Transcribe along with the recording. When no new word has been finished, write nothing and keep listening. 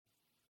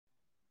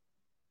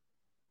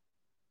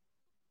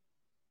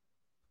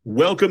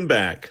Welcome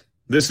back.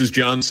 This is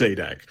John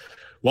Sadak.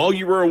 While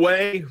you were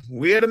away,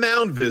 we had a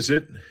mound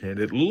visit, and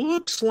it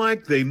looks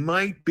like they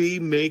might be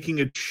making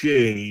a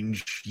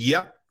change.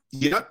 Yep,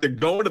 they're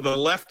going to the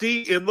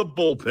lefty in the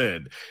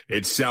bullpen.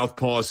 It's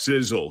Southpaw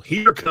Sizzle.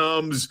 Here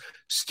comes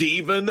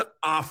Stephen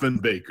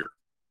Offenbaker.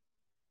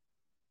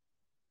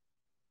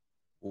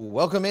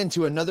 Welcome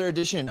into another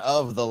edition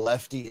of the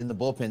Lefty in the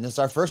Bullpen. This is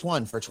our first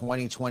one for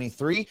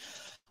 2023.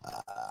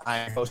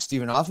 I'm host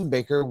Stephen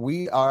Offenbaker.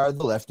 We are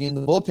the Lefty in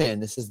the Bullpen.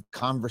 This is the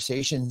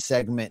conversation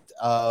segment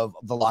of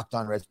the Locked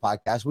On Reds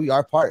podcast. We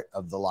are part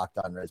of the Locked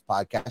On Reds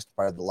podcast,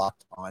 part of the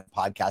Locked On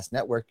Podcast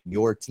Network,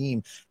 your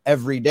team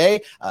every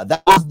day.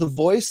 That was the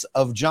voice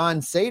of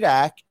John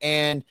Sadak,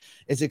 and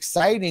it's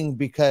exciting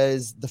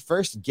because the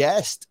first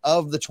guest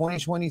of the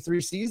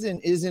 2023 season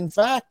is, in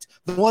fact,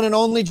 the one and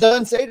only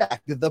John Sadak,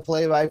 the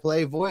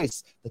play-by-play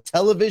voice, the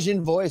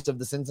television voice of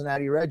the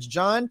Cincinnati Reds.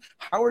 John,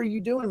 how are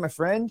you doing, my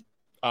friend?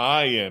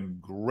 I am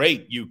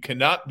great. You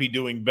cannot be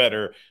doing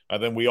better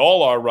than we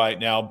all are right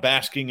now,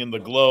 basking in the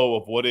glow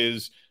of what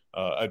is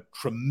a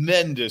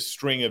tremendous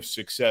string of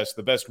success,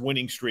 the best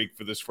winning streak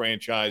for this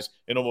franchise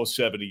in almost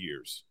 70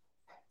 years.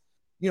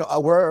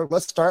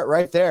 Let's start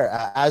right there.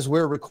 As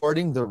we're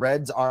recording, the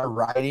Reds are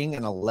riding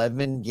an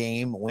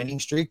 11-game winning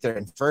streak. They're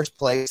in first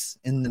place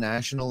in the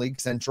National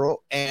League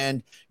Central,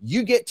 and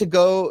you get to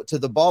go to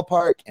the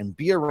ballpark and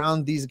be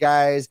around these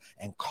guys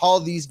and call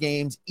these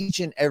games each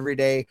and every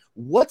day.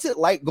 What's it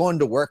like going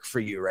to work for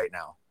you right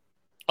now?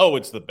 Oh,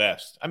 it's the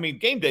best. I mean,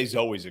 game day is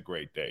always a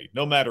great day,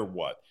 no matter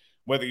what.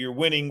 Whether you're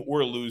winning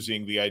or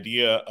losing, the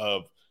idea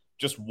of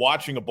just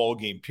watching a ball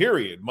game,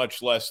 period,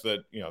 much less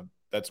that,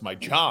 that's my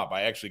job.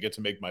 I actually get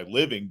to make my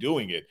living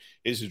doing it,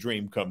 is a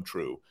dream come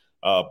true.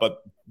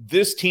 But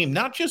this team,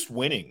 not just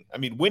winning. I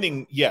mean,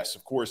 winning, yes,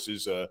 of course,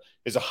 is a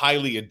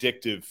highly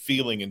addictive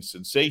feeling and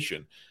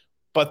sensation.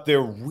 But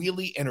they're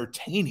really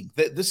entertaining.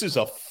 This is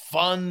a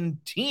fun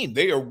team.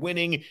 They are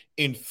winning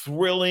in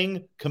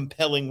thrilling,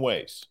 compelling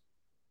ways.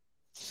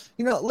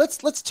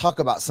 Let's talk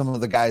about some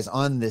of the guys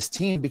on this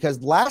team,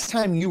 because last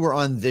time you were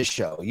on this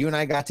show, you and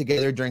I got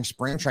together during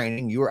spring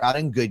training. You were out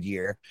in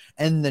Goodyear,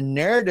 and the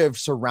narrative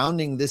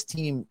surrounding this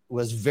team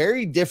was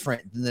very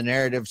different than the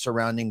narrative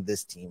surrounding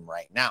this team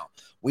right now.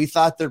 We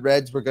thought the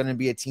Reds were going to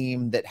be a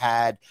team that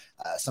had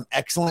some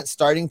excellent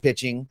starting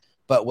pitching,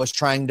 but was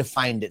trying to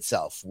find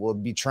itself. We'll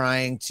be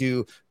trying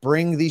to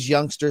bring these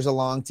youngsters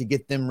along to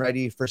get them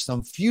ready for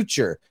some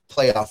future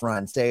playoff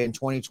run, say in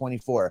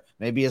 2024,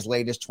 maybe as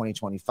late as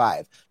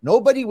 2025.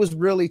 Nobody was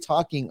really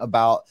talking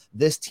about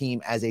this team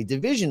as a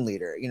division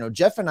leader.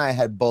 Jeff and I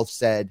had both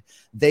said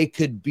they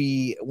could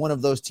be one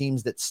of those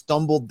teams that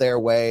stumbled their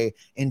way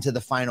into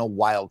the final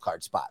wild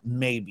card spot,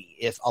 maybe,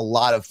 if a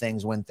lot of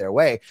things went their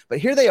way. But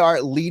here they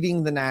are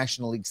leading the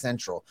National League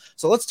Central.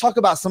 So let's talk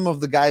about some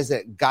of the guys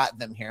that got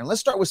them here. And let's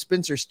start with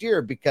Spencer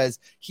Steer, because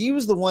he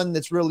was the one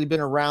that's really been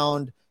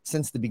around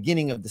since the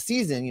beginning of the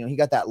season. He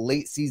got that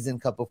late season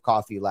cup of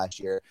coffee last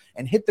year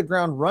and hit the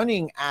ground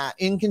running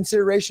in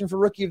consideration for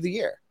Rookie of the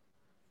Year.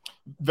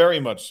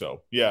 Very much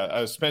so.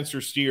 Yeah. Spencer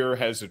Steer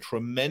has a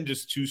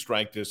tremendous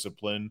two-strike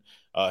discipline.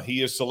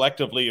 He is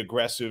selectively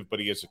aggressive, but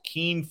he has a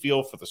keen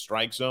feel for the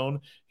strike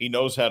zone. He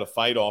knows how to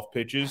fight off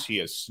pitches. He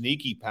has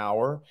sneaky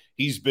power.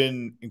 He's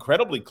been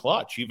incredibly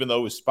clutch, even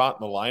though his spot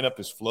in the lineup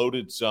has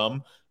floated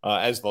some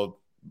as the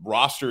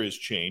roster has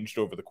changed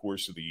over the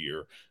course of the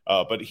year.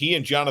 But he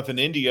and Jonathan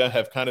India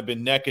have kind of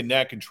been neck and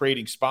neck and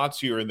trading spots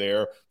here and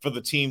there for the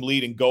team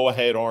leading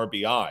go-ahead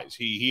RBIs.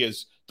 He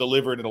has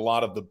delivered in a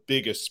lot of the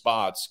biggest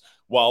spots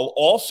while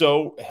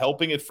also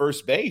helping at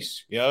first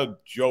base.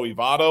 Joey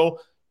Votto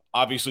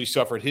obviously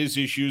suffered his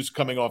issues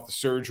coming off the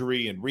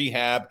surgery and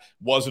rehab,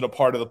 wasn't a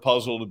part of the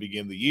puzzle to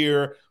begin the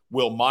year.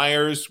 Will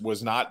Myers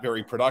was not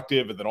very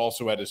productive and then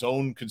also had his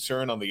own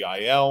concern on the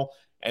IL.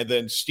 And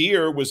then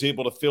Steer was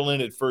able to fill in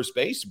at first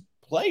base,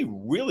 play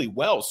really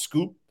well,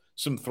 scoop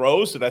some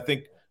throws that I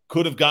think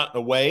could have gotten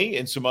away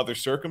in some other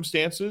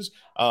circumstances,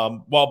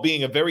 while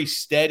being a very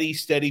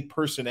steady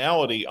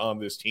personality on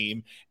this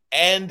team.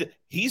 And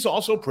he's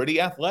also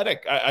pretty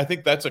athletic. I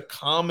think that's a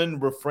common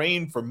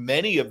refrain for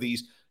many of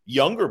these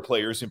younger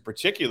players in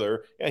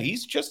particular. Yeah,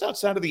 he's just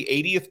outside of the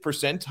 80th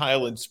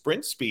percentile in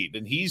sprint speed,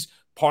 and he's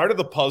part of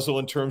the puzzle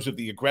in terms of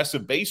the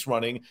aggressive base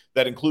running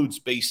that includes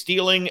base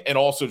stealing and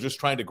also just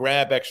trying to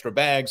grab extra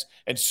bags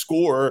and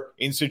score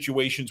in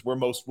situations where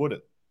most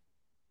wouldn't.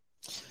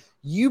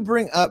 You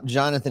bring up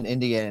Jonathan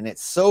India, and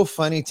it's so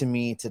funny to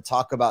me to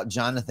talk about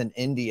Jonathan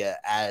India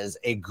as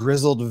a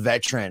grizzled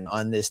veteran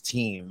on this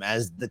team,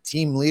 as the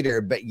team leader,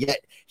 but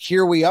yet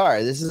here we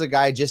are. This is a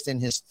guy just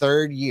in his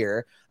third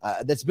year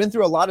that's been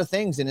through a lot of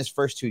things in his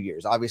first 2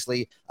 years.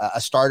 Obviously,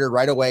 a starter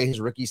right away, his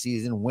rookie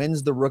season,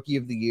 wins the Rookie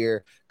of the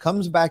Year,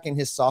 comes back in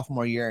his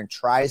sophomore year and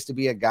tries to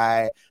be a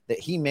guy that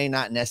he may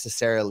not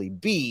necessarily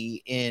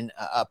be in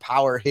a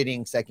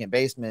power-hitting second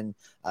baseman,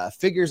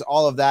 figures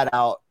all of that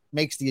out,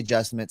 makes the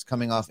adjustments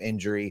coming off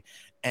injury,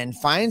 and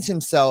finds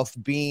himself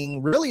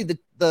being really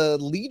the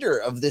leader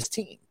of this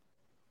team.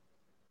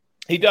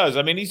 He does.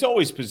 I mean, he's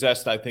always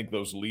possessed, I think,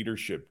 those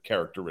leadership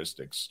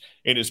characteristics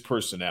in his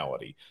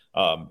personality.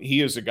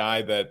 He is a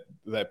guy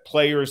that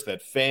players,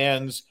 that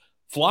fans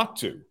flock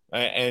to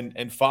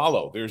and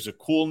follow. There's a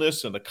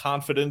coolness and a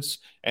confidence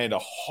and a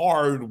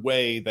hard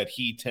way that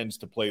he tends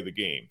to play the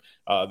game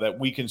that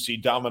we can see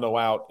domino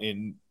out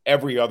in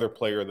every other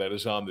player that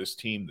is on this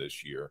team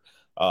this year.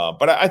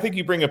 But I think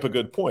you bring up a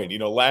good point.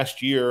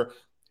 Last year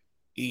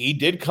he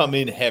did come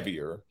in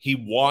heavier. He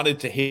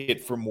wanted to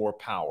hit for more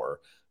power,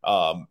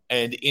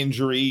 and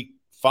injury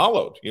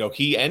followed.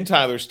 He and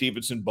Tyler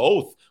Stevenson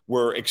both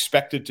were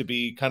expected to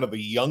be kind of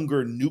the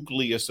younger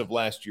nucleus of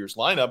last year's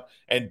lineup,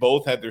 and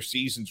both had their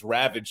seasons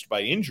ravaged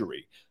by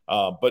injury.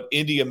 But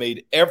India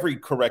made every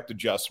correct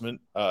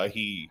adjustment.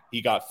 He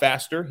got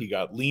faster, he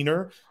got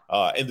leaner.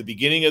 In the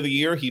beginning of the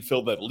year, he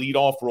filled that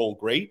leadoff role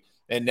great,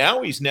 and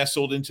now he's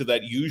nestled into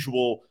that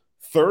usual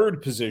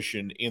third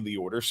position in the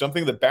order,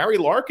 something that Barry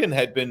Larkin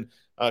had been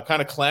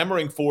kind of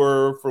clamoring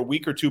for a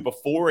week or two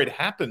before it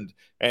happened.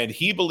 And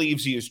he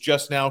believes he is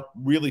just now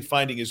really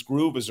finding his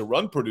groove as a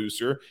run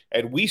producer.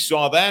 And we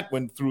saw that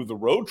when through the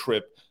road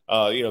trip,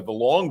 the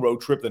long road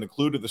trip that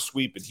included the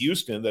sweep in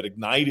Houston that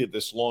ignited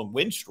this long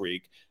win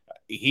streak.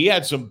 He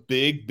had some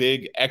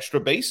big extra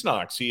base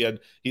knocks. He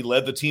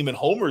led the team in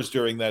homers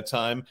during that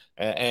time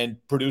and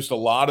produced a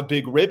lot of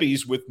big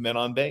ribbies with men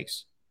on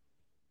base.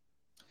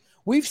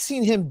 We've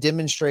seen him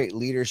demonstrate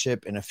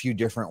leadership in a few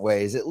different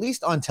ways, at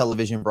least on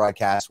television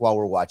broadcasts while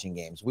we're watching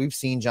games. We've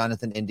seen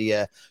Jonathan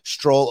India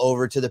stroll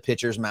over to the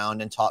pitcher's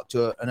mound and talk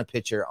to a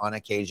pitcher on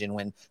occasion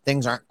when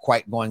things aren't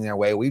quite going their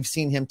way. We've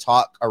seen him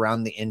talk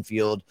around the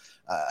infield,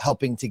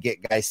 helping to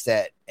get guys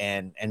set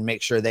and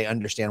make sure they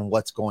understand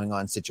what's going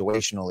on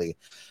situationally.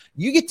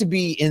 You get to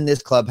be in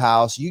this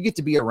clubhouse. You get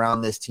to be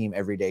around this team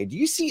every day. Do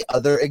you see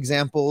other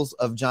examples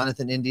of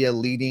Jonathan India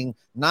leading,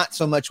 not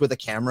so much with a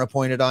camera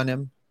pointed on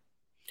him?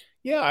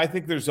 Yeah, I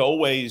think there's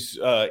always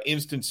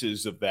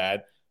instances of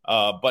that,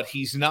 but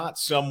he's not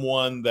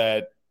someone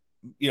that,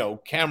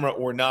 camera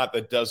or not,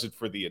 that does it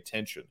for the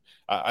attention.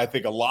 I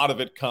think a lot of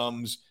it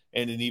comes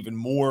in an even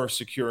more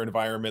secure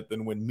environment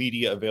than when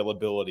media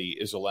availability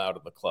is allowed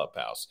in the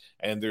clubhouse.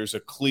 And there's a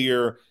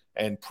clear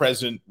and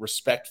present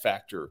respect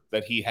factor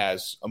that he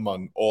has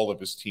among all of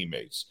his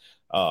teammates.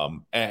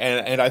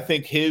 And I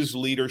think his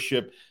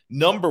leadership,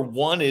 number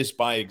one, is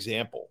by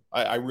example.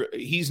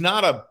 He's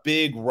not a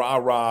big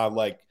rah-rah,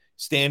 like,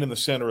 stand in the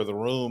center of the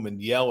room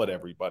and yell at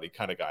everybody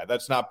kind of guy.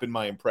 That's not been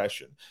my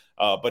impression.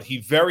 But he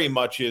very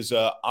much is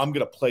I'm going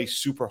to play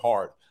super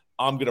hard.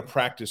 I'm going to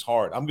practice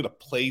hard. I'm going to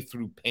play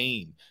through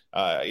pain.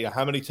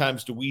 How many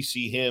times do we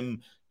see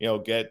him,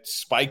 get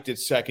spiked at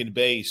second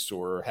base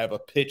or have a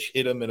pitch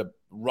hit him in a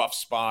rough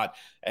spot,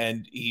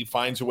 and he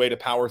finds a way to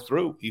power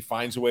through. He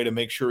finds a way to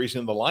make sure he's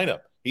in the lineup.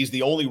 He's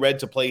the only Red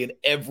to play in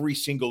every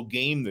single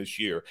game this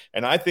year.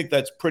 And I think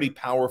that's pretty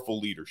powerful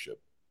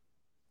leadership.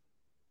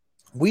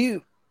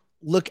 We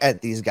look at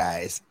these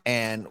guys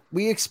and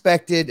we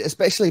expected,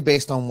 especially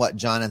based on what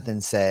Jonathan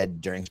said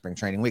during spring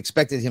training, we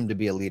expected him to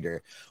be a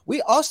leader.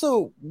 We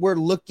also were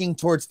looking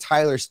towards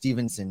Tyler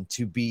Stevenson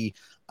to be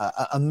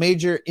a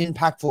major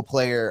impactful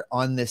player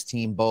on this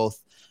team,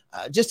 both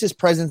just his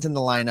presence in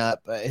the lineup,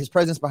 his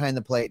presence behind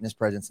the plate, and his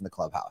presence in the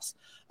clubhouse.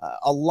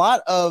 A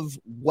lot of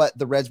what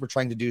the Reds were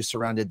trying to do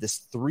surrounded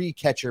this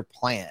 3-catcher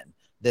plan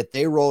that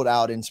they rolled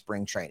out in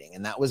spring training.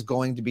 And that was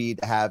going to be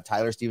to have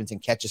Tyler Stevenson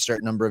catch a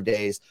certain number of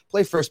days,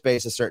 play first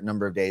base a certain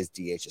number of days,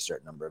 DH a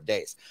certain number of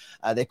days.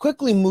 They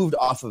quickly moved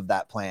off of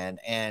that plan.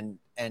 And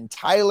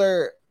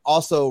Tyler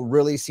also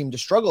really seemed to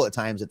struggle at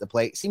times at the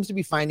plate. Seems to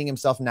be finding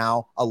himself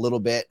now a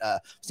little bit,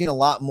 seen a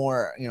lot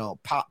more,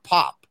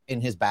 pop in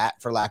his bat,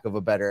 for lack of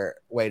a better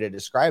way to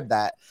describe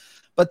that.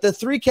 But the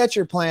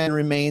 3-catcher plan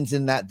remains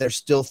in that there's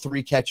still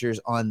 3 catchers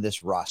on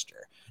this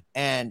roster.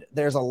 And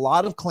there's a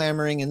lot of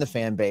clamoring in the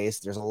fan base.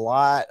 There's a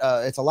lot.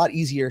 It's a lot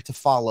easier to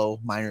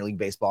follow minor league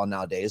baseball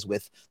nowadays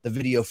with the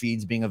video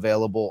feeds being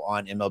available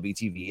on MLB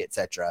TV,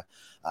 etc.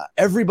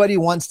 Everybody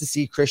wants to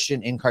see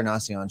Christian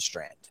Encarnacion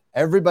Strand.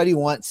 Everybody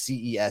wants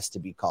CES to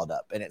be called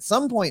up. And at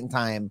some point in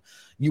time,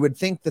 you would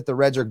think that the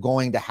Reds are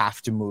going to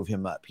have to move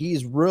him up.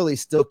 He's really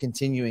still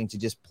continuing to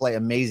just play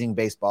amazing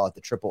baseball at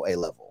the AAA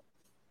level.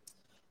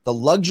 The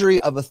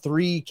luxury of a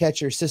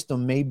 3-catcher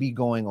system may be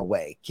going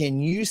away. Can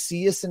you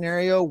see a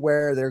scenario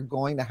where they're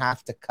going to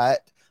have to cut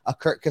a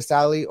Kurt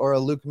Casale or a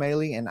Luke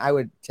Maile? And I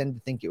would tend to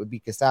think it would be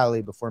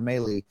Casale before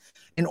Maile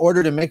in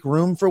order to make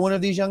room for one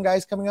of these young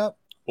guys coming up.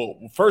 Well,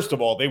 first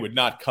of all, they would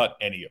not cut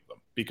any of them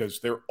because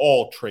they're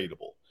all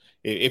tradable.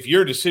 If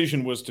your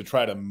decision was to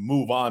try to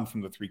move on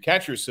from the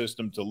 3-catcher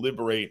system to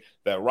liberate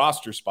that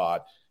roster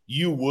spot,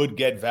 you would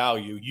get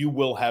value. You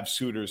will have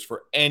suitors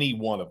for any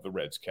one of the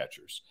Reds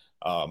catchers.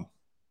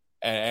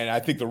 And I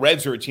think the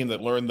Reds are a team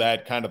that learned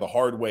that kind of the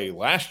hard way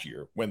last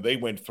year when they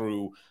went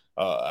through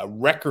a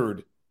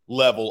record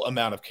level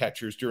amount of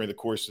catchers during the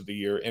course of the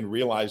year and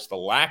realized the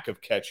lack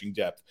of catching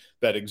depth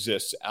that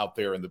exists out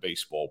there in the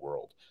baseball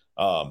world.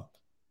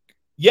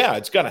 Yeah,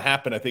 it's going to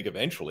happen, I think,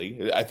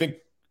 eventually. I think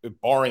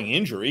barring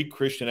injury,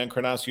 Christian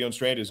Encarnacion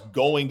Strand is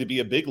going to be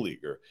a big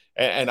leaguer.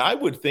 And I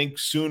would think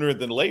sooner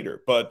than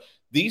later. But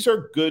these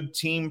are good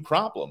team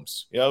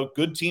problems.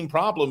 Good team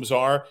problems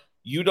are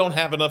you don't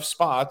have enough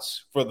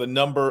spots for the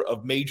number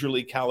of major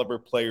league caliber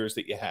players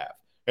that you have.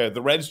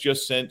 The Reds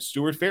just sent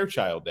Stuart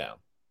Fairchild down.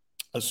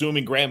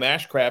 Assuming Graham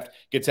Ashcraft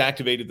gets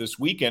activated this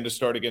weekend to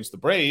start against the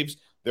Braves,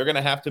 they're going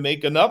to have to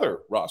make another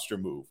roster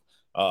move.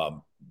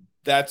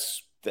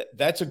 That's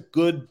a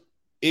good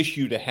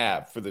issue to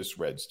have for this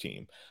Reds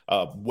team.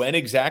 When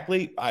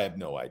exactly, I have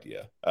no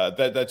idea.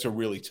 That's a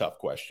really tough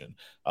question.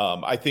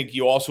 I think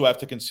you also have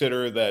to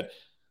consider that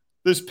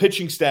this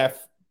pitching staff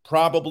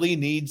probably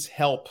needs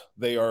help.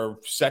 They are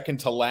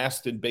second to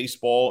last in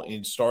baseball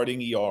in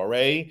starting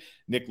ERA.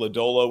 Nick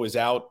Lodolo is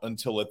out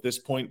until, at this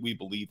point, we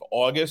believe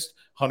August.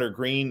 Hunter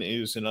Green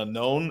is an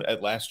unknown.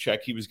 At last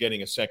check, he was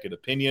getting a second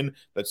opinion.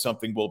 That's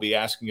something we'll be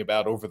asking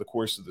about over the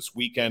course of this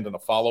weekend and a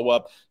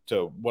follow-up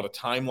to what a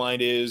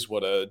timeline is,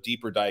 what a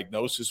deeper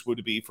diagnosis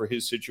would be for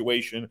his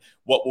situation.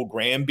 What will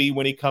Graham be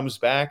when he comes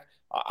back?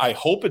 I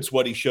hope it's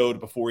what he showed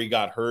before he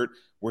got hurt,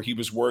 where he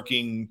was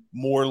working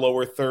more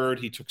lower third.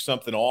 He took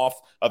something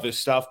off of his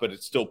stuff, but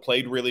it still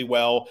played really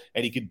well,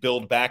 and he could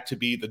build back to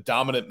be the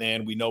dominant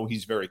man we know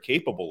he's very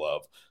capable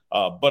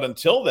of. But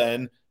until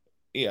then,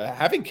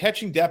 having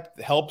catching depth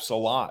helps a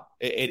lot.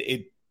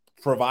 It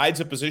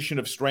provides a position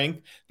of strength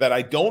that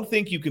I don't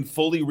think you can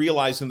fully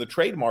realize in the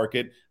trade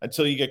market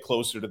until you get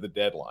closer to the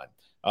deadline.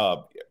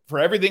 For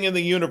everything in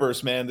the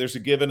universe, man, there's a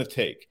give and a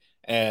take.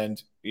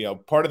 And,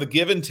 part of the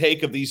give and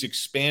take of these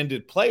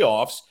expanded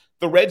playoffs,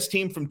 the Reds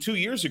team from 2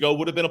 years ago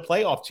would have been a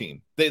playoff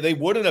team. They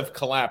wouldn't have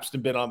collapsed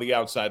and been on the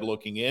outside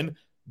looking in.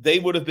 They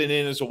would have been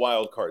in as a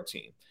wild card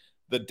team.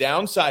 The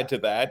downside to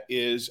that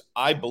is,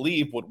 I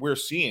believe what we're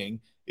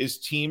seeing is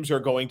teams are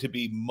going to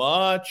be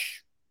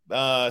much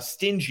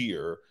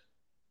stingier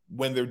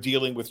when they're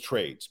dealing with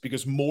trades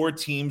because more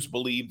teams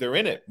believe they're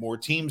in it. More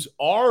teams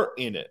are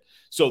in it.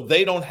 So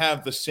they don't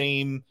have the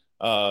same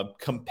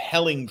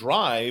compelling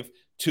drive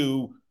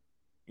to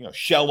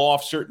shell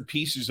off certain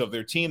pieces of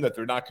their team that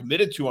they're not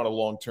committed to on a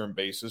long-term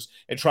basis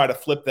and try to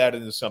flip that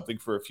into something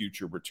for a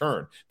future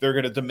return. They're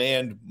going to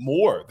demand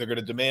more. They're going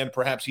to demand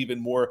perhaps even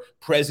more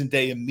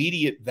present-day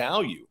immediate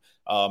value.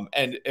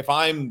 And if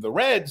I'm the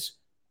Reds,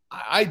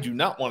 I do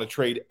not want to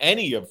trade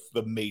any of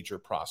the major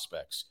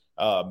prospects.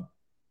 Do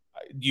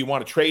you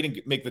want to trade and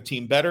make the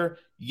team better?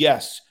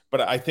 Yes.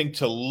 But I think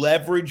to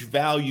leverage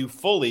value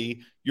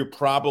fully, you're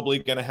probably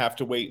going to have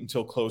to wait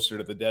until closer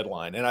to the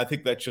deadline. And I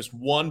think that's just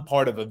one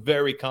part of a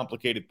very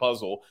complicated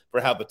puzzle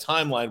for how the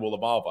timeline will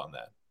evolve on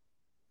that.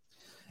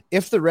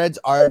 If the Reds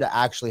are to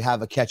actually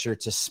have a catcher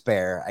to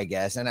spare, I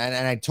guess, and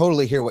I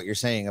totally hear what you're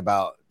saying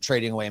about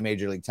trading away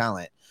major league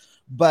talent,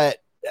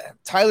 but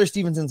Tyler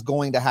Stephenson's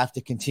going to have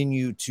to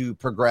continue to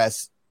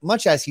progress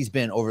much as he's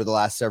been over the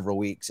last several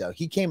weeks. So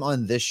he came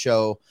on this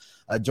show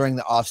during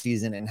the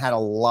offseason and had a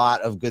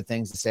lot of good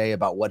things to say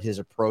about what his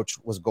approach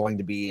was going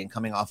to be and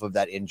coming off of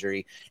that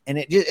injury. And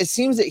it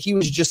seems that he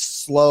was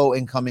just slow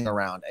in coming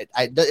around.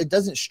 It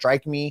doesn't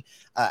strike me.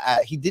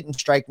 He didn't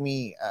strike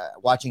me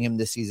watching him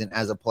this season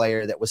as a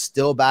player that was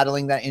still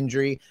battling that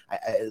injury.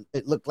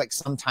 It looked like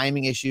some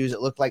timing issues.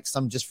 It looked like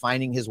some just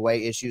finding his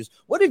way issues.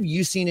 What have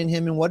you seen in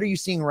him and what are you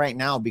seeing right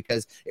now?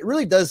 Because it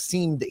really does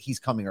seem that he's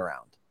coming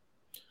around.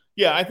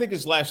 Yeah, I think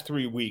his last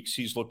 3 weeks,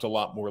 he's looked a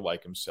lot more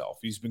like himself.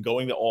 He's been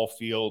going to all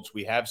fields.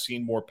 We have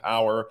seen more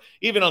power,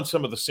 even on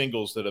some of the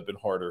singles that have been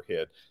harder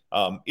hit.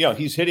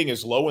 He's hitting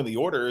as low in the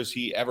order as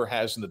he ever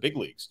has in the big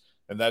leagues.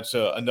 And that's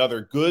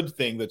another good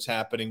thing that's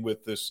happening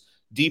with this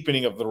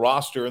deepening of the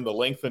roster and the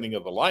lengthening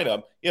of the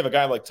lineup. You have a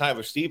guy like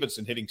Tyler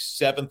Stephenson hitting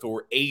 7th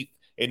or 8th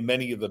in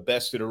many of the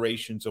best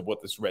iterations of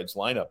what this Reds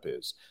lineup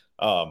is.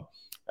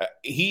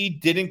 He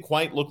didn't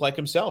quite look like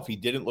himself. He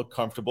didn't look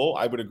comfortable.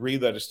 I would agree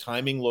that his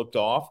timing looked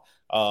off.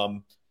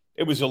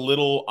 It was a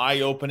little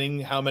eye-opening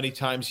how many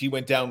times he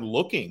went down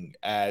looking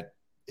at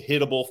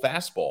hittable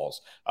fastballs.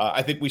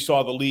 I think we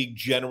saw the league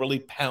generally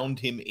pound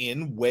him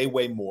in way,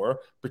 way more,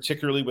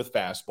 particularly with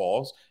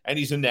fastballs, and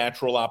he's a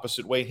natural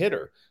opposite way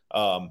hitter.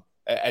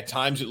 At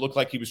times, it looked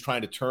like he was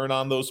trying to turn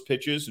on those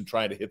pitches and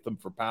trying to hit them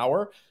for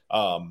power.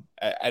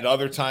 At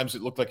other times,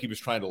 it looked like he was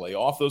trying to lay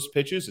off those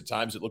pitches. At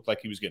times, it looked like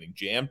he was getting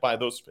jammed by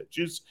those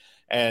pitches.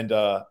 And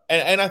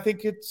I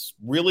think it's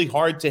really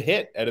hard to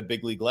hit at a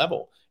big league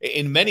level.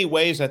 In many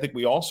ways, I think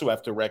we also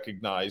have to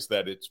recognize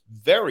that it's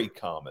very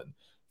common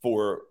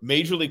for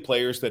major league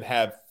players that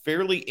have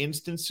fairly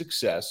instant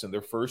success in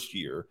their first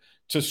year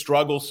to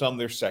struggle some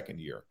their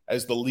second year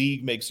as the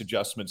league makes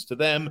adjustments to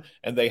them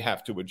and they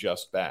have to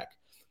adjust back.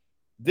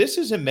 This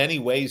is in many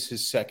ways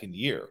his second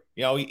year.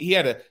 He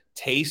had a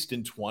taste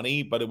in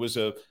 20, but it was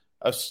a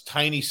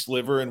tiny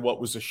sliver in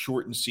what was a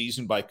shortened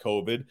season by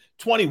COVID.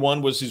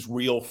 21 was his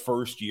real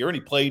first year, and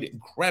he played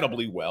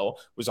incredibly well.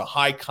 Was a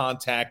high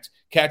contact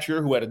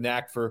catcher who had a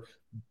knack for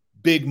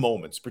big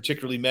moments,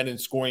 particularly men in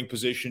scoring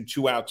position,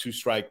 2-out,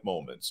 2-strike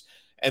moments.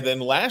 And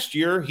then last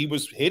year, he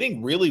was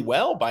hitting really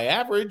well by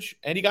average,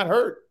 and he got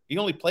hurt. He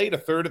only played a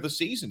third of the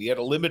season. He had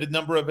a limited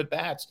number of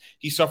at-bats.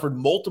 He suffered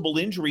multiple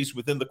injuries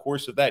within the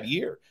course of that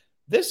year.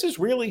 This is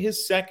really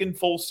his second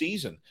full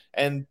season,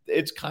 and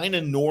it's kind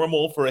of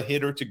normal for a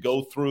hitter to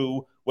go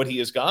through what he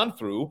has gone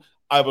through.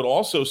 I would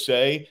also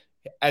say,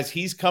 as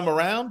he's come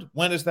around,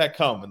 when has that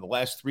come? In the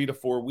last 3 to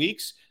 4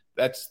 weeks?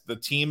 That's the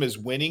team is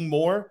winning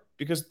more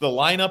because the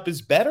lineup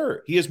is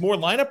better. He has more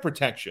lineup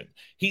protection.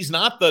 He's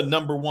not the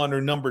number 1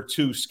 or number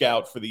 2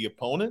 scout for the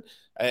opponent.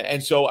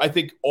 And so I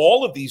think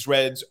all of these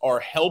Reds are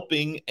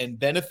helping and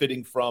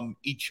benefiting from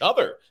each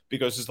other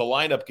because as the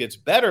lineup gets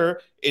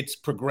better, it's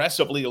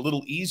progressively a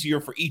little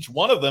easier for each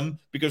one of them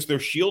because they're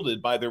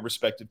shielded by their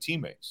respective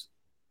teammates.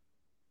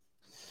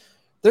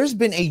 There's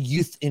been a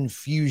youth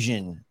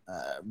infusion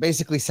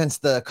basically since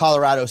the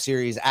Colorado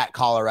series at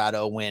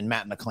Colorado when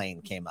Matt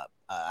McLain came up.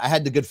 I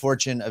had the good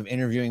fortune of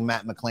interviewing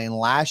Matt McLain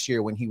last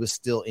year when he was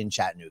still in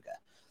Chattanooga.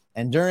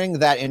 And during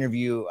that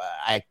interview,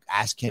 I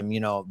asked him,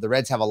 the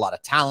Reds have a lot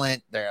of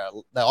talent. They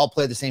all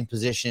play the same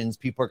positions.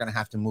 People are going to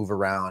have to move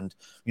around.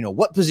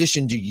 What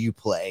position do you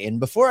play? And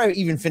before I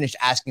even finished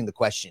asking the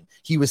question,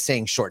 he was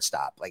saying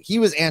shortstop. Like he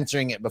was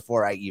answering it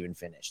before I even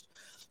finished.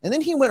 And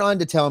then he went on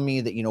to tell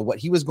me that, what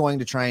he was going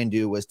to try and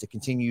do was to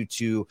continue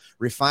to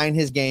refine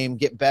his game,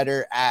 get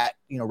better at,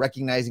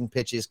 recognizing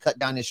pitches, cut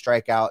down his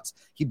strikeouts.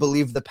 He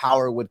believed the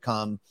power would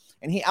come.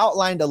 And he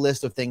outlined a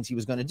list of things he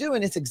was going to do,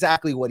 and it's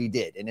exactly what he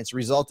did. And it's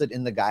resulted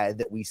in the guy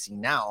that we see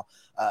now,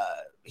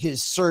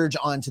 his surge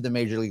onto the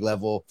major league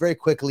level, very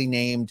quickly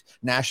named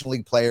National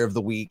League Player of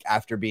the Week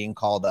after being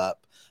called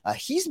up.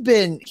 He's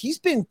been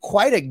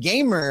quite a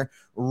gamer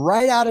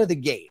right out of the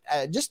gate.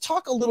 Just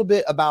talk a little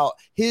bit about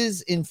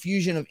his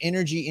infusion of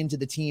energy into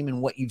the team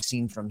and what you've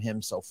seen from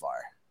him so far.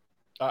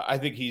 I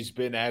think he's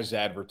been as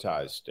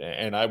advertised,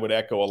 and I would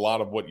echo a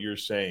lot of what you're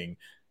saying.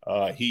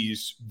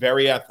 He's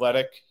very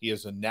athletic. He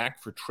has a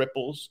knack for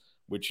triples,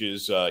 which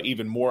is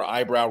even more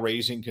eyebrow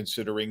raising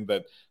considering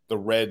that the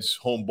Reds'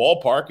 home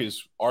ballpark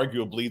is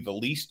arguably the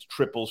least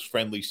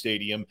triples-friendly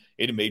stadium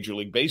in Major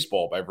League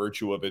Baseball by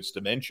virtue of its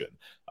dimension.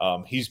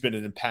 He's been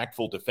an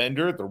impactful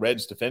defender. The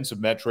Reds' defensive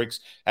metrics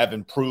have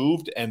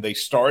improved, and they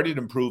started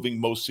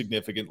improving most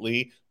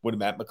significantly when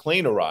Matt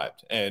McLain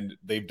arrived, and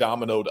they've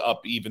dominoed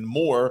up even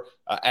more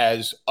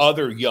as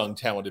other young,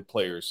 talented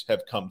players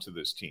have come to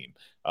this team.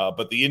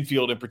 But the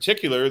infield in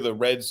particular, the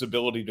Reds'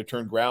 ability to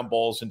turn ground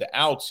balls into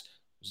outs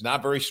is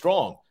not very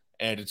strong.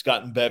 And it's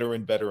gotten better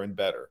and better and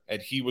better.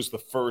 And he was the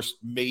first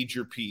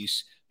major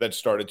piece that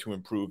started to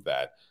improve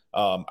that.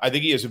 I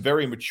think he has a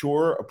very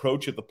mature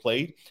approach at the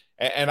plate.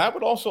 And I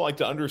would also like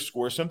to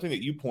underscore something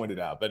that you pointed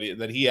out,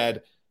 that he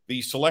had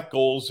the select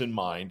goals in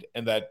mind,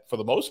 and that for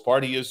the most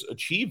part, he has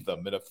achieved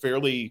them in a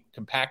fairly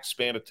compact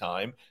span of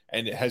time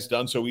and has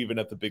done so even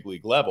at the big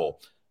league level.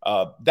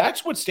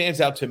 That's what stands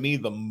out to me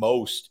the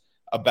most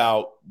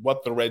about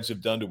what the Reds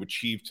have done to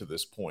achieve to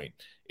this point.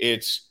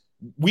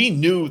 We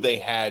knew they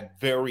had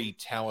very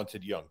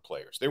talented young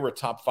players. They were a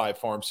top 5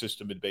 farm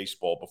system in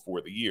baseball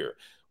before the year.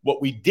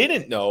 What we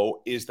didn't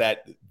know is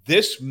that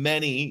this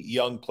many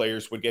young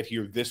players would get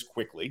here this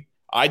quickly.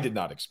 I did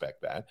not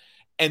expect that.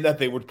 And that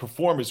they would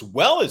perform as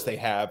well as they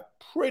have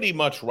pretty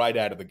much right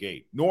out of the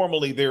gate.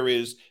 Normally, there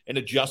is an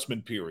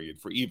adjustment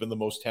period for even the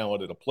most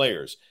talented of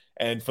players.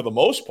 And for the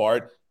most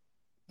part,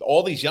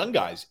 all these young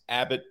guys,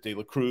 Abbott, De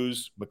La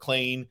Cruz,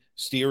 McLain,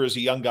 Steer is a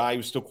young guy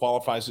who still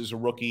qualifies as a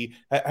rookie,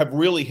 have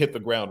really hit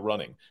the ground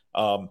running.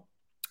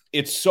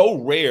 It's so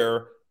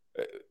rare.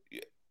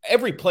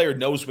 Every player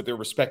knows what their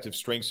respective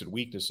strengths and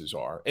weaknesses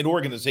are, and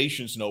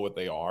organizations know what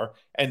they are,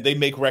 and they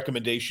make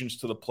recommendations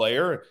to the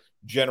player,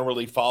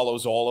 generally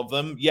follows all of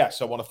them.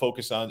 Yes, I want to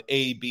focus on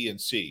A, B, and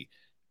C.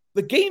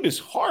 The game is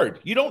hard.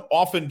 You don't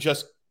often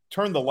just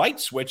turn the light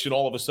switch and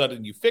all of a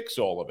sudden you fix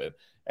all of it.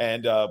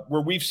 And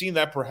where we've seen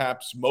that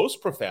perhaps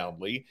most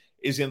profoundly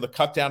is in the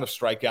cut down of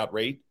strikeout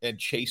rate and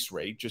chase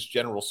rate, just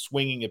general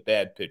swinging at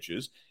bad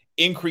pitches,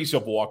 increase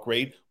of walk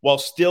rate while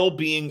still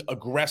being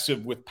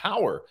aggressive with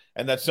power.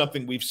 And that's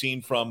something we've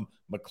seen from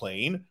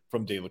McLain,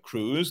 from De La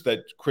Cruz,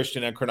 that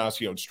Christian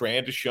Encarnacion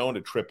Strand has shown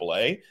at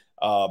AAA.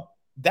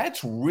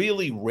 That's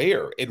really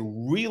rare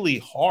and really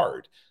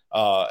hard,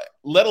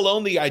 let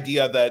alone the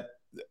idea that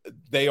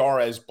they are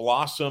as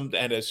blossomed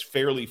and as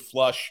fairly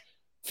flush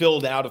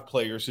filled out of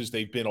players as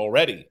they've been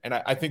already. And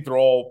I think they're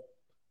all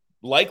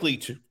likely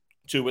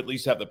to at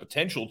least have the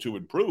potential to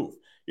improve.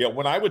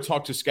 When I would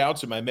talk to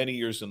scouts in my many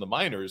years in the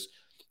minors,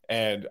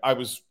 and I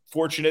was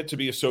fortunate to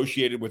be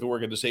associated with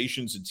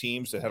organizations and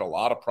teams that had a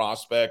lot of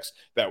prospects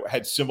that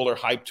had similar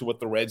hype to what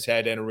the Reds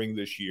had entering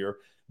this year,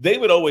 they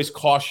would always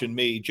caution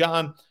me,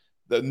 John,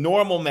 the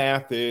normal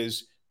math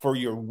is for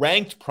your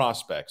ranked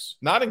prospects,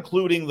 not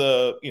including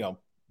the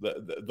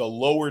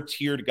lower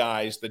tiered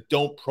guys that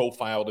don't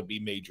profile to be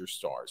major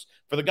stars.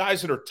 For the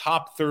guys that are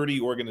top 30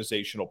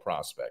 organizational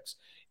prospects,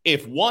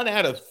 if 1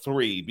 out of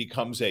 3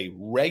 becomes a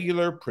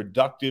regular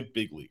productive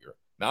big leaguer,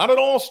 not an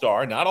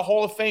all-star, not a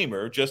Hall of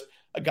Famer, just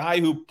a guy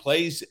who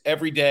plays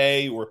every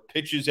day or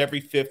pitches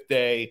every 5th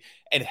day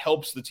and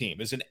helps the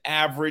team, is an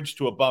average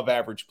to above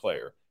average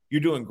player, you're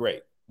doing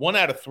great. 1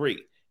 out of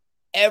 3.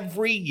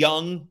 every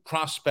young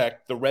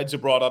prospect the Reds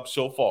have brought up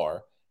so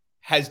far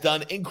has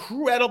done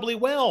incredibly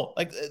well.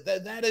 Like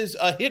that is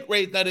a hit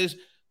rate that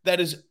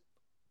is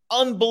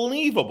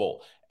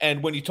unbelievable.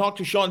 And when you talk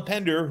to Sean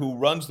Pender, who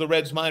runs the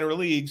Reds minor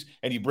leagues,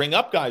 and you bring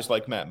up guys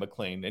like Matt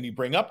McLean, and you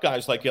bring up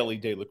guys like Ellie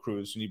De La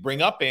Cruz, and you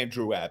bring up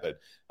Andrew Abbott,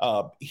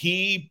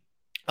 he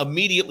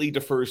immediately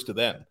defers to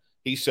them.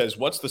 He says,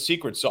 what's the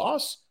secret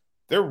sauce?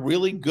 They're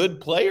really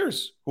good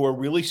players who are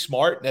really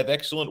smart and have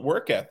excellent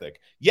work ethic.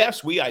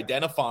 Yes, we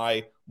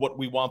identify what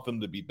we want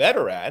them to be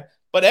better at,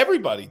 but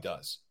everybody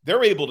does.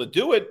 They're able to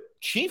do it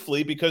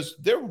chiefly because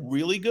they're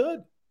really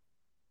good.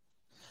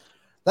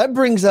 That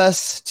brings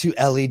us to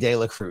Ellie De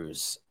La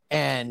Cruz.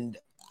 And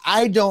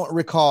I don't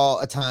recall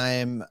a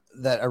time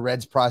that a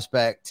Reds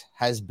prospect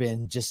has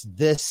been just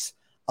this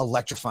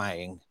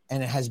electrifying,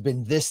 and it has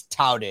been this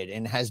touted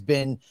and has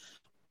been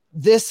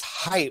this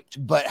hyped,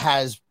 but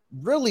has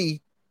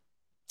really,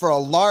 for a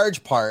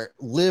large part,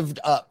 lived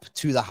up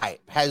to the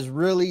hype, has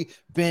really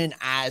been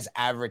as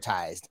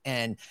advertised.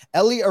 And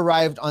Ellie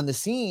arrived on the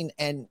scene,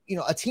 and,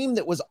 a team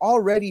that was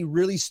already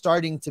really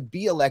starting to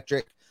be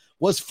electric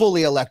was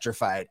fully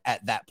electrified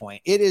at that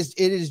point. It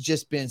has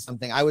just been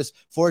something. I was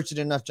fortunate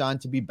enough, John,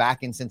 to be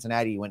back in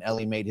Cincinnati when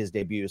Ellie made his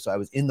debut. So I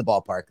was in the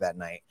ballpark that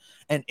night.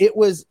 And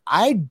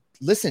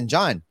listen,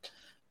 John,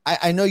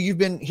 I know you've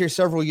been here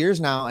several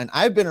years now, and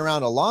I've been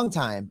around a long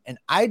time, and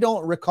I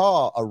don't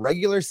recall a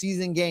regular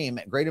season game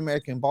at Great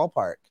American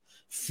Ballpark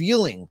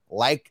feeling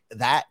like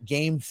that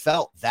game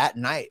felt that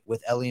night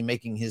with Ellie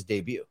making his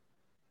debut.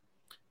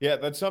 Yeah,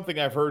 that's something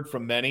I've heard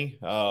from many.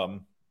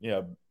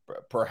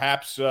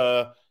 Perhaps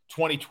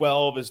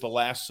 2012 is the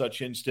last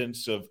such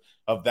instance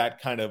of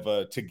that kind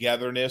of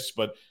togetherness,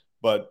 but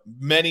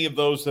many of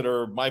those that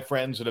are my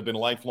friends that have been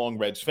lifelong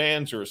Reds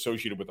fans or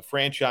associated with the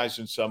franchise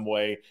in some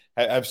way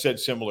have said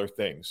similar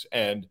things.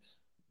 And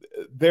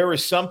there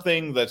is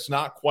something that's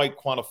not quite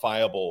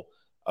quantifiable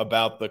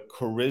about the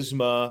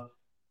charisma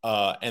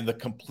and the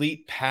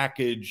complete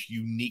package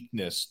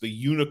uniqueness, the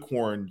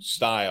unicorn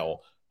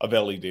style of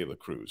Ellie De La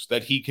Cruz,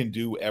 that he can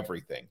do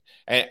everything.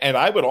 And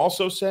I would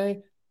also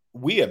say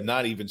we have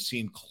not even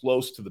seen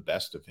close to the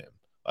best of him.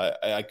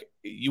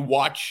 You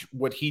watch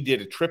what he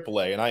did at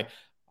AAA, and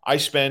I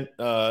spent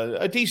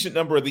a decent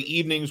number of the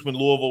evenings when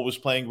Louisville was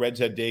playing Reds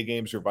had day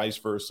games or vice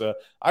versa.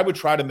 I would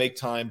try to make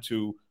time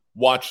to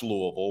watch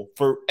Louisville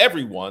for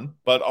everyone,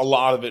 but a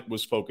lot of it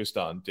was focused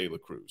on De La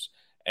Cruz.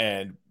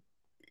 And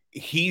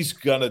he's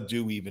going to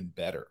do even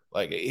better.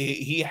 Like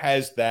he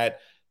has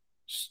that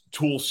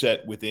tool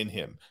set within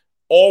him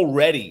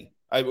already.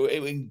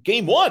 In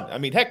game one,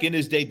 heck, in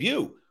his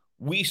debut,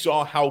 we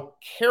saw how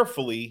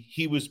carefully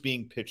he was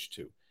being pitched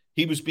to.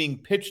 He was being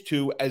pitched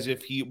to as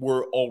if he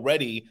were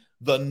already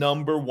the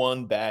number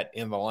one bat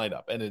in the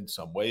lineup. And in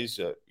some ways,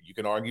 you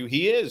can argue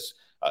he is.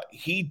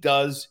 He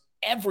does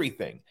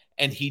everything,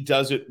 and he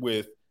does it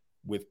with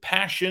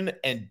passion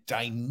and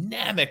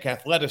dynamic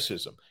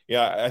athleticism.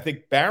 Yeah, I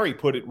think Barry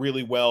put it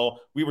really well.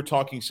 We were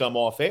talking some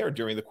off air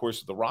during the course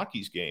of the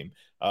Rockies game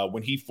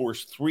when he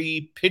forced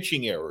 3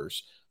 pitching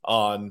errors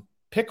on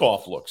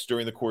pickoff looks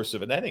during the course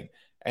of an inning.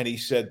 And he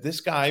said,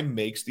 this guy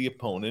makes the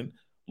opponent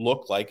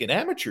look like an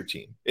amateur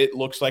team. It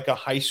looks like a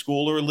high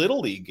school or little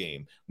league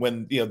game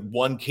when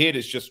one kid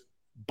is just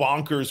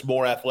bonkers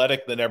more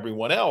athletic than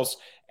everyone else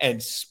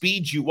and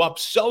speeds you up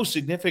so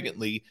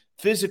significantly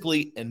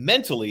physically and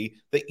mentally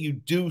that you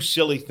do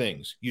silly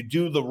things. You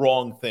do the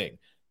wrong thing.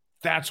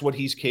 That's what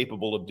he's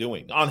capable of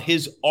doing. On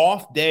his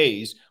off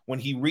days, when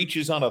he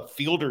reaches on a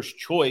fielder's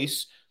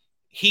choice,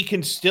 he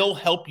can still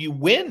help you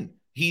win.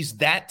 He's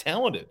that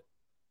talented.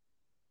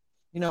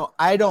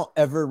 I don't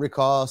ever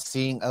recall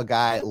seeing a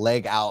guy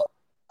leg out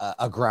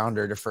a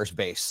grounder to first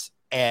base.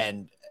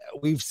 And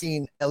we've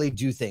seen Ellie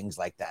do things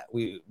like that.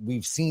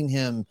 We've seen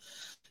him,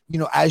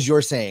 as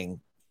you're saying,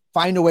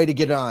 find a way to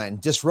get on,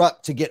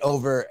 disrupt to get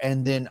over,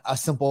 and then a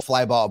simple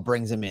fly ball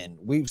brings him in.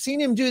 We've seen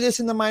him do this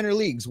in the minor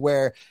leagues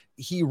where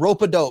he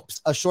rope-a-dopes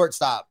a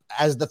shortstop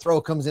as the throw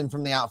comes in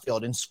from the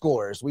outfield and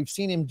scores. We've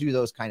seen him do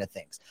those kind of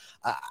things.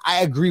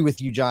 I agree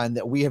with you, John,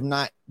 that we have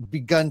not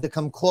begun to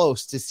come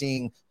close to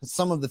seeing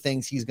some of the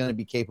things he's going to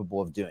be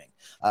capable of doing.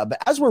 But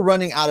as we're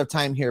running out of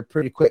time here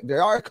pretty quick,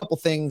 there are a couple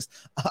things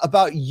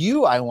about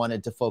you I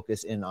wanted to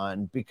focus in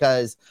on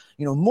because,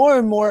 more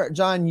and more,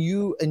 John,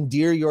 you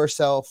endear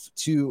yourself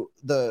to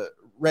the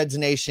Reds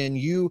Nation.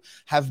 You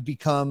have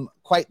become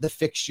quite the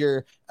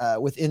fixture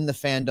within the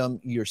fandom.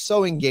 You're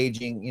so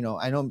engaging.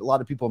 I know a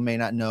lot of people may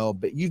not know,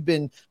 but you've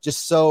been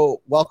just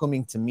so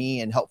welcoming to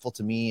me and helpful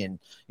to me, and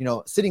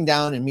sitting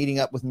down and meeting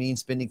up with me and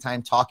spending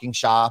time talking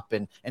shop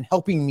and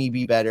helping me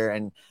be better.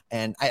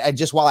 And I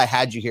just, while I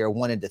had you here,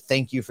 wanted to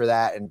thank you for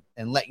that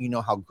and let you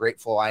know how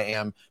grateful I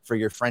am for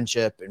your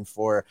friendship and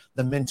for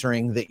the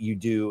mentoring that you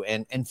do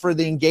and for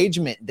the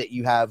engagement that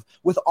you have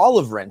with all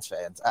of Reds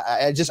fans.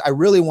 I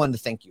really wanted to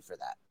thank you for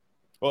that.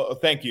 Well,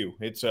 thank you.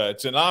 It's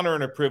an honor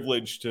and a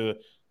privilege to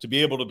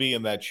be able to be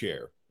in that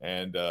chair.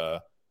 And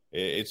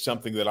It's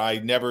something that I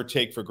never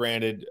take for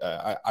granted.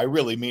 I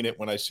really mean it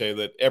when I say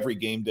that every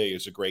game day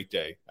is a great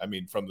day. I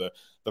mean, from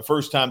the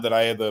first time that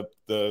I had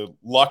the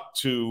luck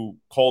to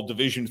call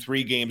Division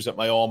III games at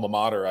my alma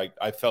mater,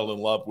 I fell in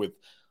love with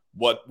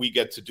what we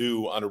get to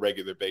do on a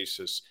regular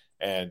basis.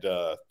 And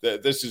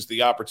this is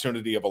the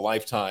opportunity of a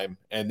lifetime.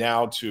 And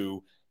now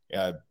to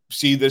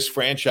see this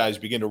franchise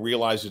begin to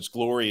realize its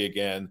glory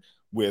again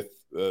with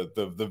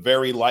the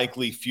very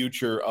likely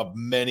future of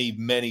many,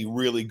 many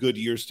really good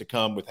years to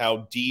come with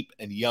how deep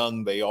and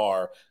young they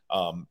are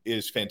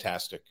is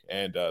fantastic.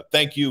 And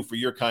thank you for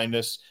your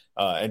kindness.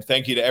 And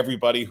thank you to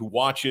everybody who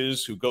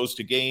watches, who goes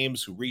to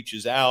games, who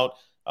reaches out.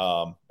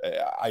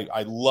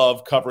 I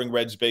love covering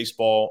Reds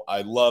baseball.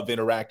 I love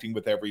interacting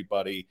with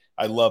everybody.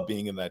 I love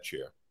being in that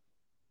chair.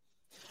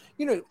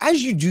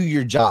 As you do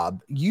your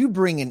job, you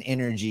bring an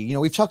energy.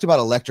 We've talked about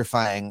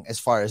electrifying as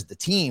far as the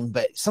team,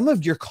 but some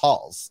of your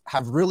calls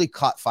have really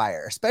caught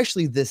fire,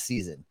 especially this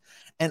season.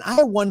 And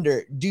I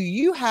wonder, do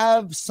you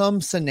have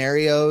some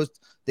scenarios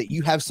that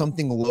you have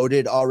something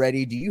loaded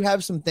already? Do you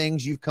have some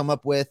things you've come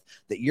up with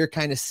that you're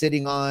kind of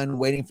sitting on,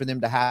 waiting for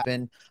them to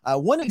happen?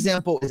 One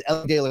example is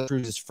Elly De La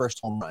Cruz's first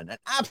home run, an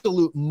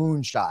absolute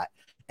moonshot.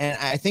 And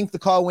I think the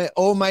call went,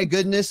 oh my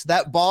goodness,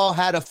 that ball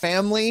had a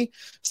family,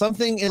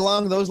 something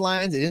along those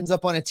lines. It ends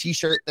up on a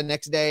t-shirt the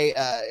next day.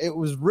 It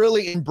was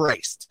really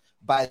embraced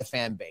by the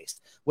fan base.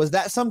 Was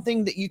that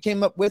something that you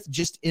came up with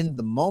just in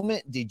the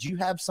moment? Did you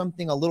have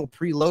something a little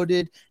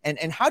preloaded?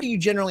 And how do you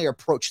generally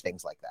approach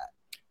things like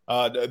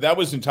that? That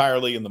was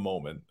entirely in the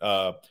moment.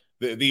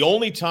 The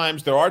only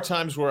times, there are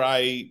times where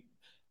I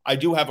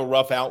do have a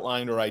rough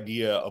outline or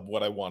idea of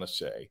what I want to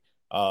say.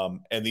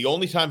 And the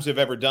only times I've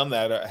ever done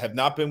that have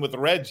not been with the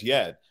Reds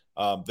yet.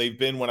 They've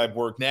been when I've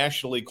worked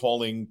nationally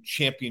calling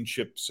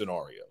championship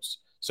scenarios.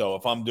 So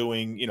if I'm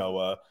doing,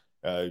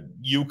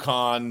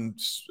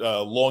 UConn's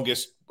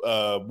longest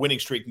winning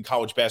streak in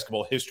college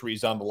basketball history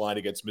is on the line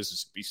against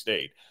Mississippi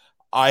State,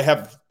 I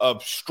have a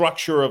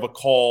structure of a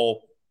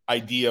call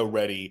idea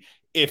ready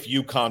if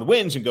UConn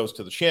wins and goes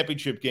to the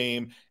championship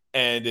game,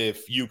 and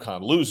if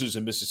UConn loses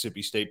and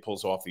Mississippi State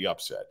pulls off the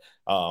upset.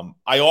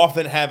 I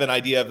often have an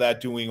idea of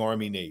that doing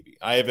Army-Navy.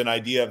 I have an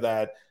idea of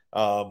that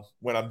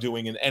when I'm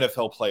doing an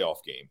NFL playoff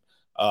game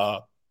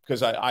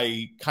because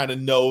I kind of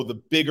know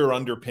the bigger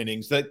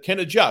underpinnings that can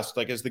adjust.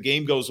 Like as the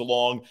game goes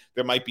along,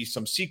 there might be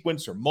some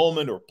sequence or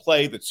moment or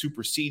play that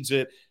supersedes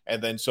it.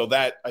 And then so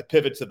that I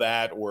pivot to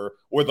that or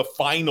the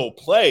final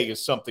play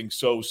is something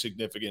so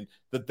significant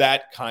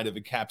that kind of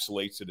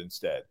encapsulates it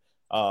instead.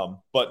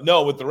 But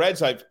no, with the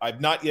Reds,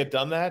 I've not yet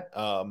done that.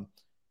 A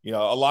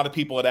lot of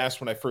people had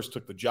asked when I first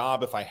took the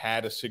job if I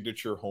had a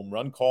signature home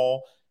run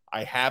call.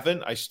 I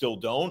haven't. I still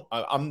don't.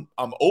 I'm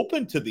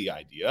open to the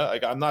idea.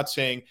 Like I'm not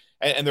saying,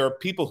 and there are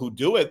people who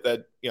do it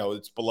that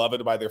it's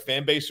beloved by their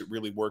fan base. It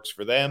really works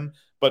for them.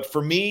 But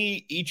for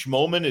me, each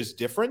moment is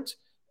different,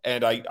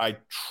 and I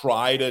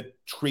try to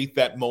treat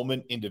that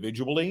moment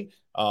individually.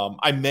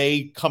 I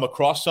may come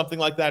across something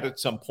like that at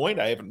some point.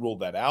 I haven't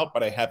ruled that out,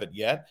 but I haven't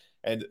yet.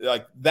 And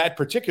like that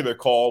particular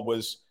call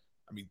was,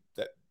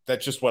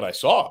 that's just what I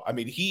saw.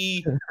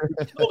 He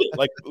killed it.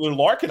 Like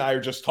Lark and I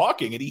are just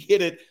talking, and he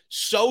hit it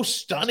so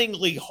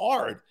stunningly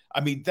hard.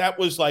 That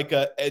was like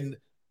an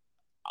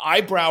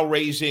eyebrow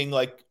raising,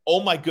 like,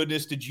 oh my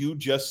goodness, did you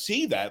just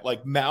see that?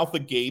 Like mouth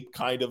agape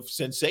kind of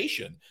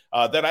sensation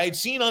that I had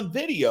seen on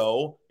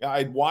video.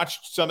 I'd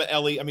watched some of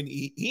Elly.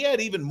 He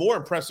had even more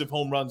impressive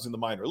home runs in the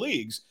minor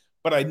leagues,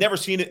 but I'd never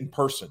seen it in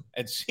person.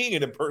 And seeing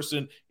it in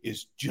person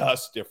is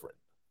just different.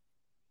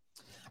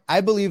 I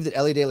believe that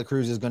Elly De La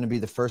Cruz is going to be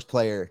the first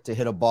player to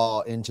hit a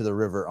ball into the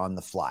river on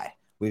the fly.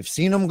 We've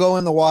seen him go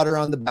in the water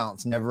on the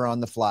bounce, never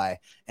on the fly.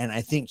 And I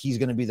think he's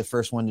going to be the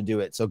first one to do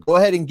it. So go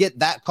ahead and get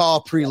that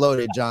call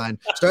preloaded, John.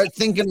 Start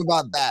thinking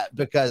about that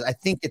because I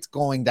think it's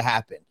going to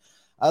happen.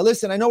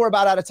 Listen, I know we're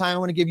about out of time. I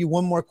want to give you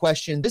one more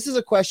question. This is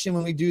a question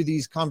when we do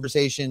these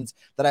conversations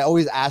that I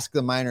always ask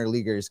the minor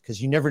leaguers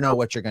because you never know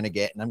what you're going to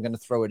get. And I'm going to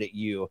throw it at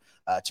you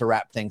to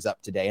wrap things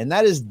up today. And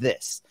that is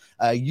this.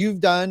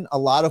 You've done a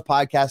lot of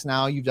podcasts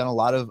now. You've done a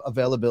lot of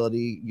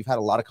availability. You've had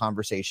a lot of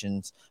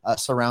conversations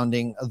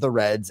surrounding the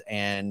Reds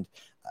and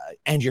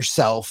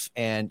yourself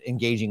and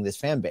engaging this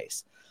fan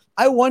base.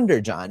 I wonder,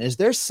 John, is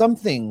there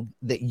something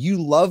that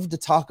you love to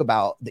talk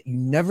about that you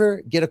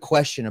never get a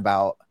question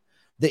about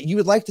that you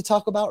would like to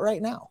talk about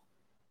right now?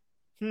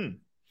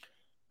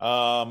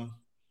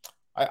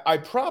 I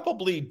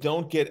probably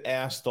don't get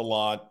asked a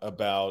lot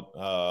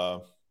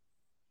about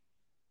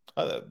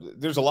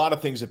there's a lot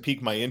of things that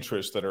pique my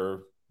interest that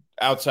are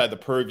outside the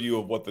purview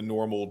of what the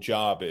normal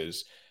job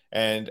is.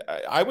 And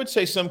I would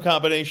say some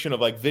combination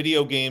of like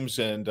video games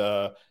and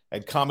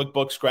comic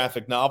books,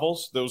 graphic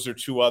novels. Those are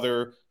two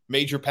other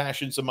major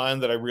passions of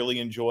mine that I really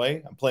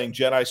enjoy. I'm playing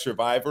Jedi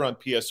Survivor on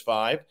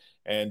PS5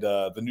 and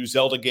the new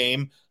Zelda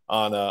game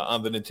on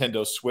the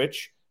Nintendo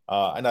Switch.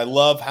 And I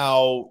love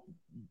how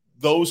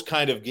those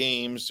kind of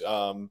games,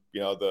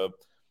 the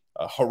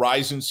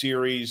Horizon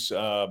series,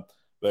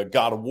 the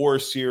God of War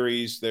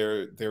series,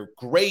 they're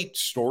great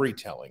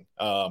storytelling.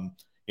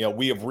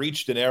 We have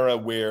reached an era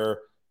where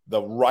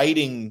the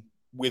writing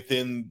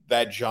within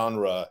that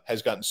genre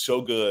has gotten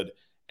so good,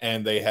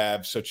 and they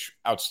have such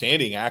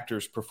outstanding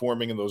actors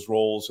performing in those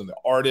roles, and the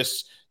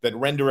artists that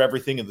render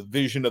everything, and the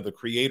vision of the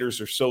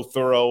creators are so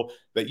thorough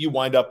that you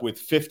wind up with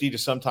 50 to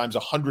sometimes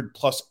 100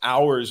 plus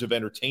hours of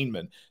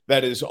entertainment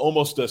that is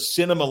almost a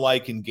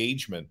cinema-like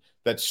engagement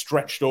that's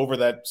stretched over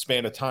that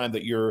span of time,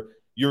 that you're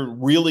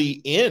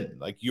really in,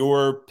 like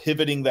you're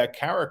pivoting that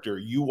character,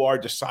 you are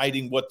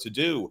deciding what to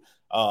do.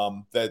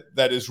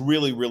 That is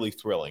really, really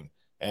thrilling.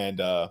 And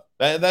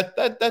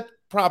that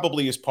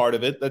probably is part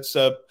of it. That's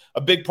a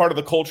big part of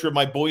the culture of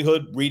my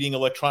boyhood, reading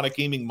Electronic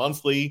Gaming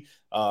Monthly,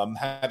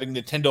 having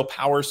Nintendo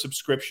Power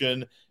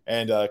subscription,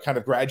 and kind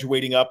of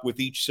graduating up with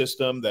each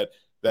system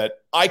that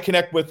I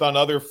connect with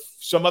on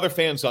some other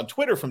fans on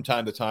Twitter from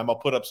time to time. I'll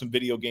put up some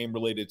video game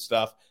related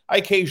stuff. I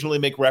occasionally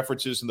make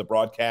references in the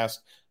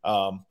broadcast,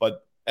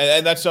 but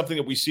that's something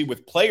that we see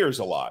with players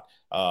a lot.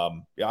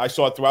 I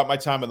saw it throughout my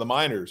time in the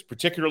minors,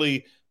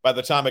 particularly by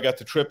the time I got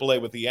to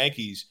AAA with the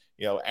Yankees.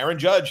 Aaron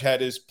Judge had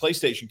his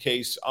PlayStation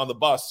case on the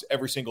bus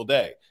every single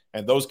day.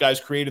 And those guys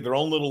created their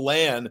own little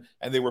LAN,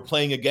 and they were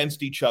playing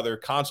against each other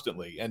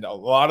constantly. And a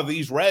lot of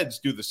these Reds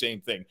do the same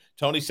thing.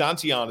 Tony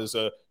Santillan is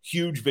a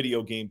huge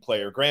video game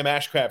player. Graham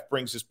Ashcraft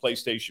brings his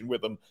PlayStation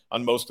with him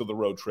on most of the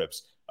road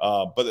trips.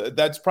 But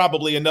that's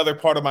probably another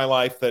part of my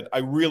life that I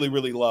really,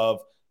 really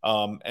love.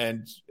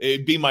 And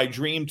it'd be my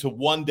dream to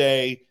one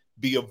day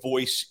be a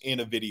voice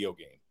in a video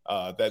game.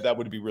 That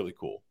would be really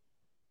cool.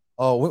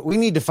 Oh, we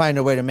need to find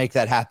a way to make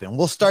that happen.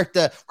 We're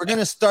going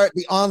to start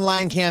the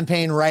online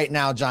campaign right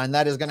now, John.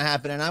 That is going to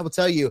happen. And I will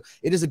tell you,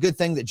 it is a good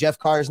thing that Jeff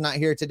Carr is not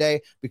here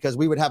today, because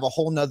we would have a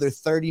whole nother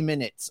 30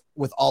 minutes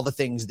with all the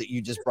things that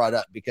you just brought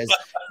up, because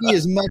he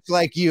is much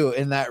like you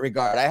in that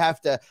regard. I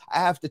have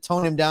to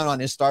tone him down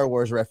on his Star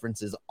Wars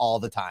references all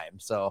the time.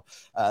 So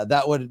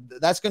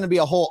that's going to be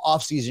a whole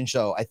off-season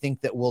show. I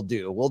think that we'll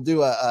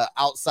do a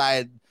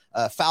outside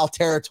foul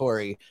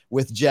territory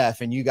with Jeff,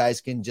 and you guys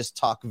can just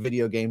talk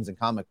video games and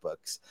comic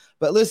books.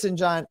 But listen,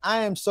 John,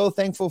 I am so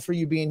thankful for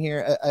you being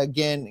here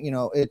again.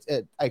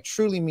 I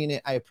truly mean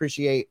it. I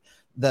appreciate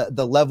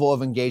the level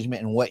of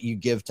engagement and what you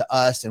give to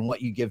us and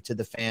what you give to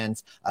the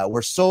fans.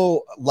 We're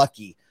so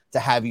lucky to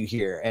have you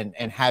here and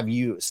have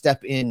you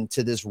step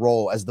into this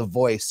role as the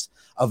voice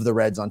of the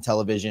Reds on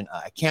television.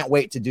 I can't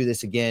wait to do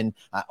this again.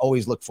 I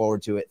always look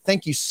forward to it.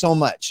 Thank you so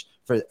much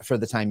for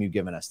the time you've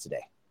given us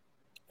today.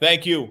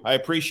 Thank you. I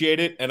appreciate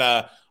it. And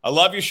I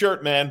love your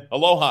shirt, man.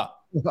 Aloha.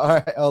 All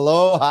right.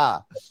 Aloha.